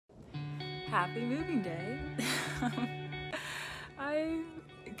Happy moving day. I'm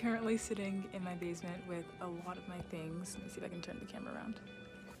currently sitting in my basement with a lot of my things. Let me see if I can turn the camera around.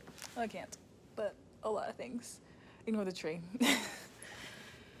 Oh, I can't, but a lot of things. Ignore the tree.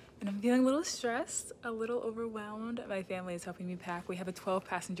 And I'm feeling a little stressed, a little overwhelmed. My family is helping me pack. We have a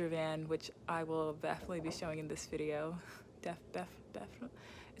 12-passenger van, which I will definitely be showing in this video. Definitely.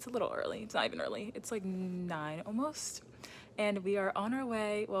 It's a little early. It's not even early. It's like 9 almost. And we are on our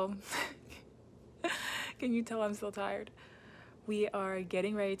way. Well, can you tell I'm still tired? We are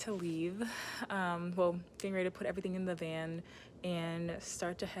getting ready to leave. Getting ready to put everything in the van and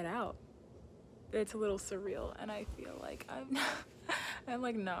start to head out. It's a little surreal, and I feel like I'm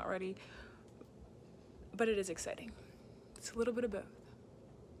like not ready, but it is exciting. It's a little bit of both.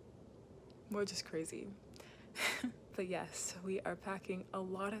 We're just crazy. But yes, we are packing a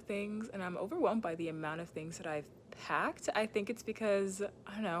lot of things, and I'm overwhelmed by the amount of things that I've packed. I think it's because,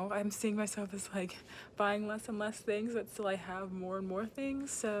 I don't know, I'm seeing myself as like buying less and less things, but still I have more and more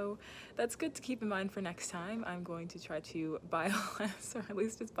things. So that's good to keep in mind for next time. I'm going to try to buy less, or at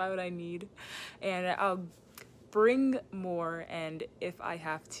least just buy what I need. And I'll bring more, and if I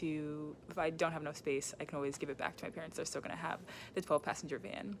don't have enough space, I can always give it back to my parents. They're still gonna have the 12-passenger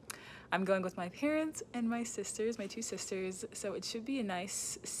van. I'm going with my parents and my sisters, my 2 sisters, so it should be a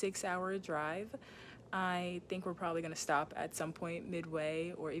nice 6-hour drive. I think we're probably gonna stop at some point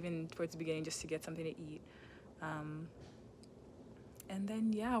midway or even towards the beginning just to get something to eat. And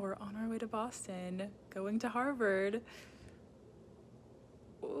then yeah, we're on our way to Boston, going to Harvard.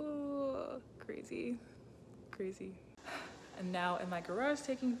 Ooh, crazy. And now in my garage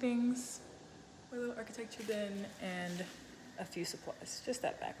taking things, my little architecture bin, and a few supplies. Just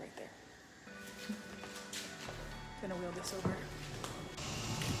that bag right there. Gonna wheel this over.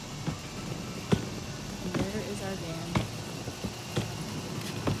 And there is our van.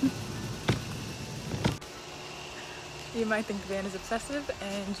 You might think the van is obsessive,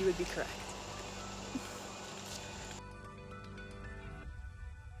 and you would be correct.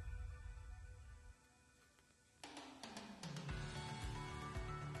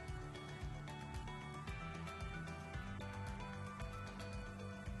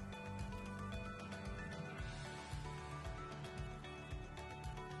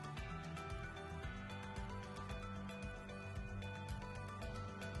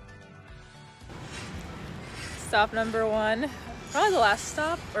 Stop number 1, probably the last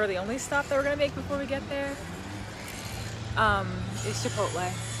stop, or the only stop that we're gonna make before we get there, is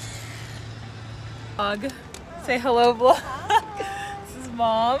Chipotle. Vlog. Say hello, vlog. This is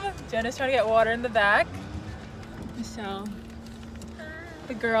Mom. Jenna's trying to get water in the back. Michelle.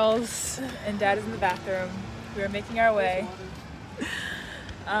 The girls, and Dad is in the bathroom. We are making our way.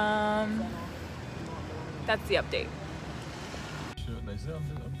 That's the update.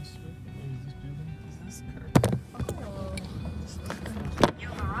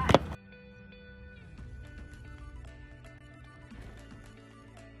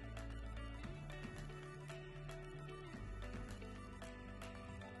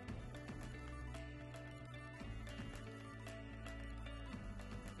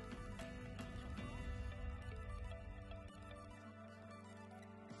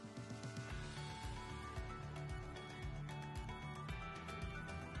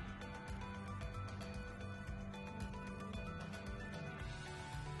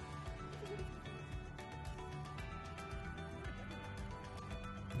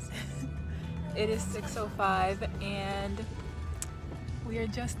 It is 6:05 and we are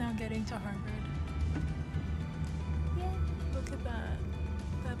just now getting to Harvard. Yeah. Look at that.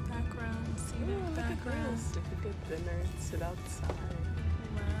 That background, scenic background. We could get dinner and sit outside.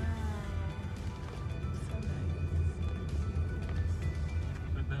 Wow. So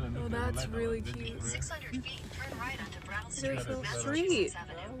nice. Oh, that's really cute. 600 feet, turn right onto Brown There's Street, no Massachusetts street.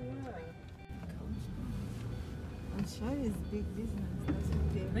 Avenue. I'm sure it's big business.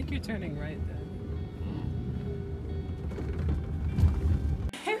 I think you're turning right then.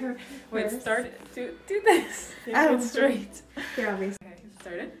 Wait, start it. Do this. Get straight. Okay,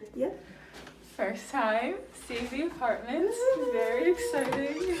 started. Yep. First time seeing the apartments. Very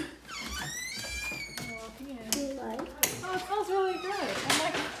exciting. Walking in. Oh, it smells really good. I'm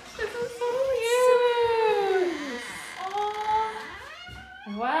like, this is so cute. Oh.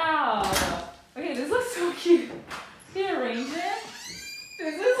 Wow. Okay, this looks so cute. Can you arrange it?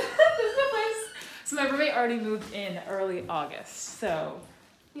 This is the place. So my roommate already moved in early August, so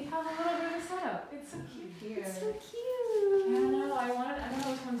we have a little bit of a setup. It's so cute here. It's so cute. I don't know. I don't know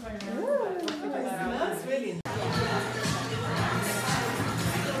which one's my room, but we'll figure that out. That's really nice.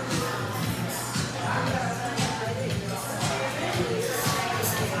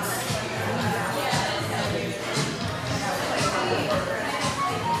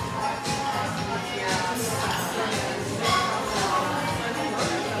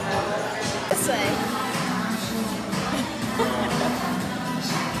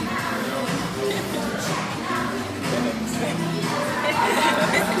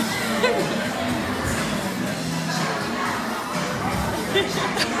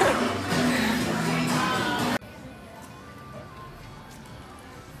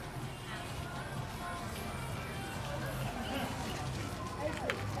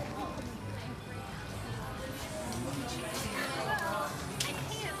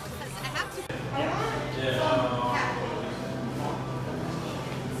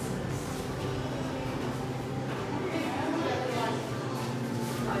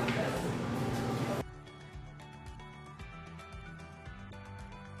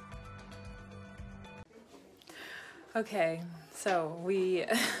 Okay, so we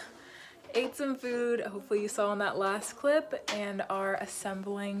ate some food, hopefully you saw in that last clip, and are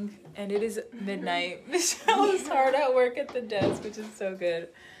assembling, and it is midnight. Michelle is hard at work at the desk, which is so good.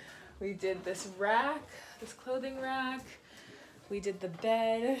 We did this rack, this clothing rack, we did the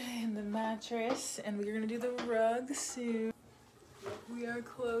bed and the mattress, and we're gonna do the rug soon. We are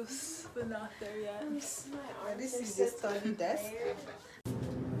close, but not there yet. This is the study desk.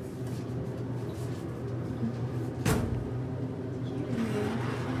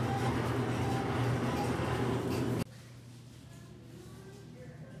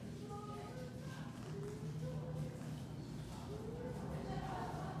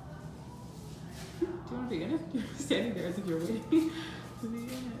 Do you want to be in it? You're standing there as if you're waiting to be in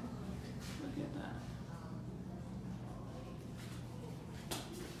it. Look at that.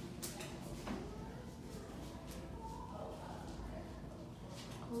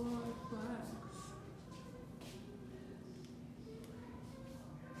 A lot of flags.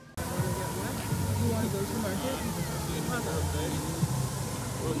 You want to go to the market?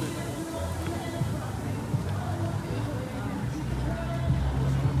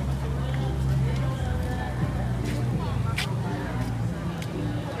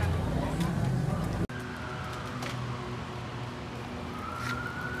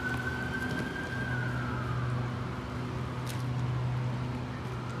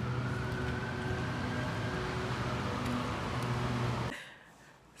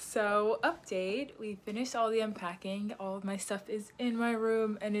 So, update, we finished all the unpacking. All of my stuff is in my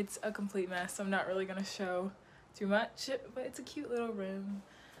room and it's a complete mess. So I'm not really gonna show too much, but it's a cute little room.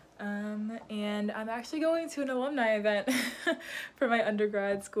 And I'm actually going to an alumni event for my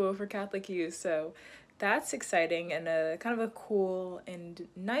undergrad school for Catholic youth. So that's exciting and a kind of a cool and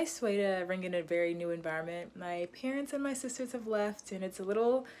nice way to bring in a very new environment. My parents and my sisters have left and it's a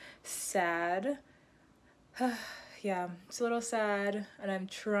little sad. Yeah, it's a little sad, and I'm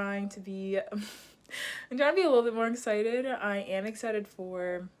trying to be a little bit more excited. I am excited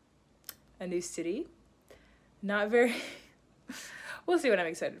for a new city. Not very we'll see what I'm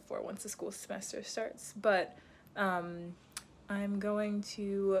excited for once the school semester starts, but I'm going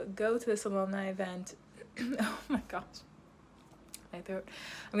to go to this alumni event. Oh my gosh, my throat.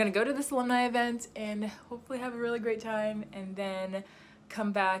 I'm gonna go to this alumni event and hopefully have a really great time, and then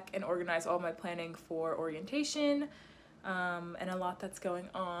come back and organize all my planning for orientation, and a lot that's going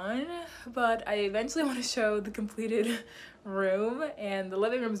on. But I eventually want to show the completed room, and the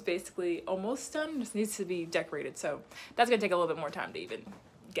living room is basically almost done, just needs to be decorated, so that's gonna take a little bit more time to even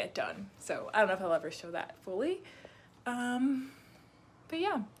get done. So I don't know if I'll ever show that fully, but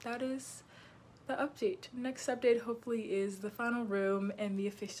yeah, that is the update. Next update hopefully is the final room and me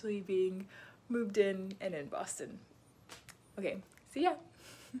officially being moved in and in Boston. Okay, see ya.